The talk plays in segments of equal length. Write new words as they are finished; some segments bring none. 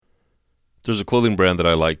There's a clothing brand that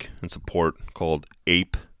I like and support called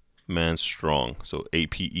Ape Man Strong. So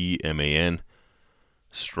APEMAN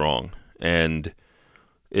Strong. And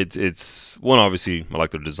it's one, obviously I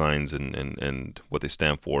like their designs and what they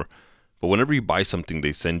stand for. But whenever you buy something,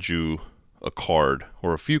 they send you a card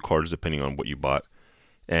or a few cards depending on what you bought.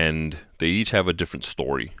 And they each have a different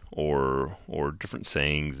story or different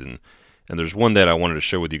sayings, and there's one that I wanted to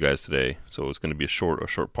share with you guys today. So it's going to be a short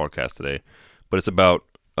podcast today, but it's about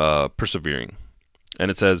persevering. And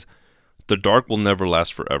it says, "The dark will never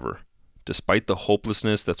last forever. Despite the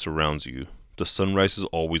hopelessness that surrounds you, the sunrise is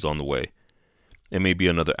always on the way. It may be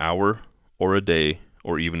another hour or a day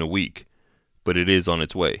or even a week, but it is on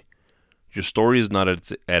its way. Your story is not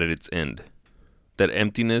at its end. That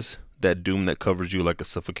emptiness, that doom that covers you like a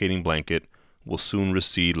suffocating blanket, will soon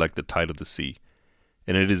recede like the tide of the sea.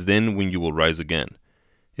 And it is then when you will rise again.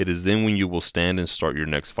 It is then when you will stand and start your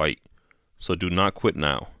next fight. So do not quit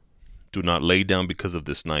now. Do not lay down because of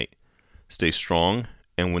this night. Stay strong,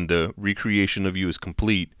 and when the recreation of you is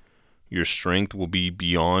complete, your strength will be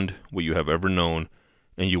beyond what you have ever known,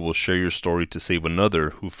 and you will share your story to save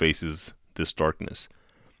another who faces this darkness.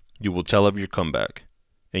 You will tell of your comeback,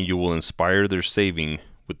 and you will inspire their saving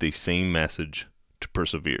with the same message to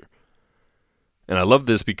persevere." And I love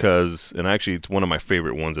this because, and actually it's one of my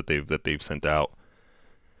favorite ones that they've sent out,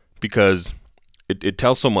 because it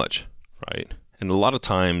tells so much, right? And a lot of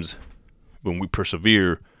times when we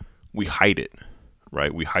persevere, we hide it,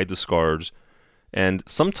 right? We hide the scars, and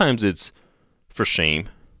sometimes it's for shame,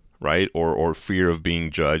 right? Or fear of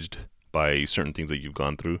being judged by certain things that you've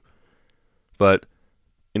gone through. But,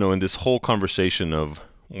 in this whole conversation of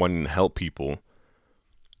wanting to help people,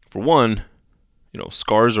 for one,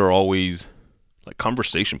 scars are always like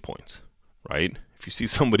conversation points, right? If you see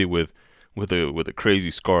somebody with a crazy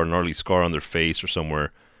scar, gnarly scar on their face or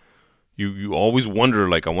somewhere, you always wonder,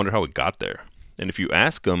 like, I wonder how it got there. And if you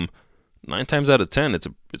ask them, 9 times out of 10, it's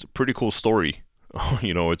a pretty cool story.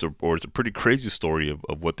 It's a pretty crazy story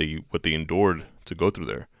of what they endured to go through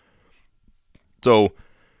there. So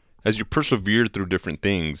as you persevere through different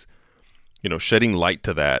things, shedding light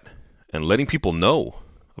to that and letting people know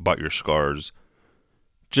about your scars,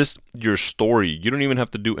 just your story. You don't even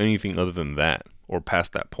have to do anything other than that or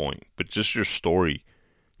past that point, but just your story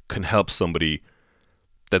can help somebody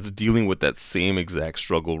that's dealing with that same exact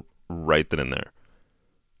struggle right then and there.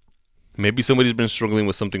 Maybe somebody's been struggling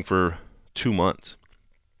with something for 2 months,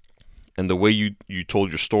 and the way you told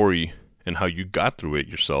your story and how you got through it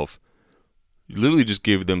yourself, you literally just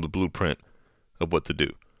gave them the blueprint of what to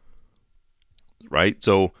do, right?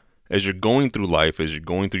 So as you're going through life, as you're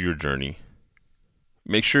going through your journey,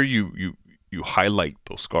 make sure you highlight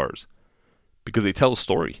those scars, because they tell a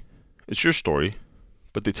story. It's your story,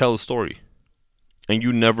 but they tell a story, and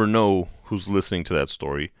you never know who's listening to that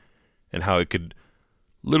story and how it could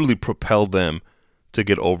literally propel them to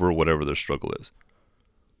get over whatever their struggle is.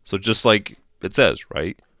 So just like it says,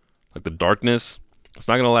 right? Like the darkness, it's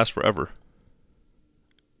not going to last forever.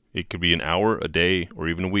 It could be an hour, a day, or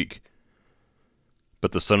even a week.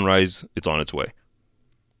 But the sunrise, it's on its way.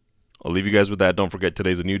 I'll leave you guys with that. Don't forget,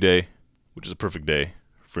 today's a new day, which is a perfect day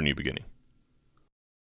for a new beginning.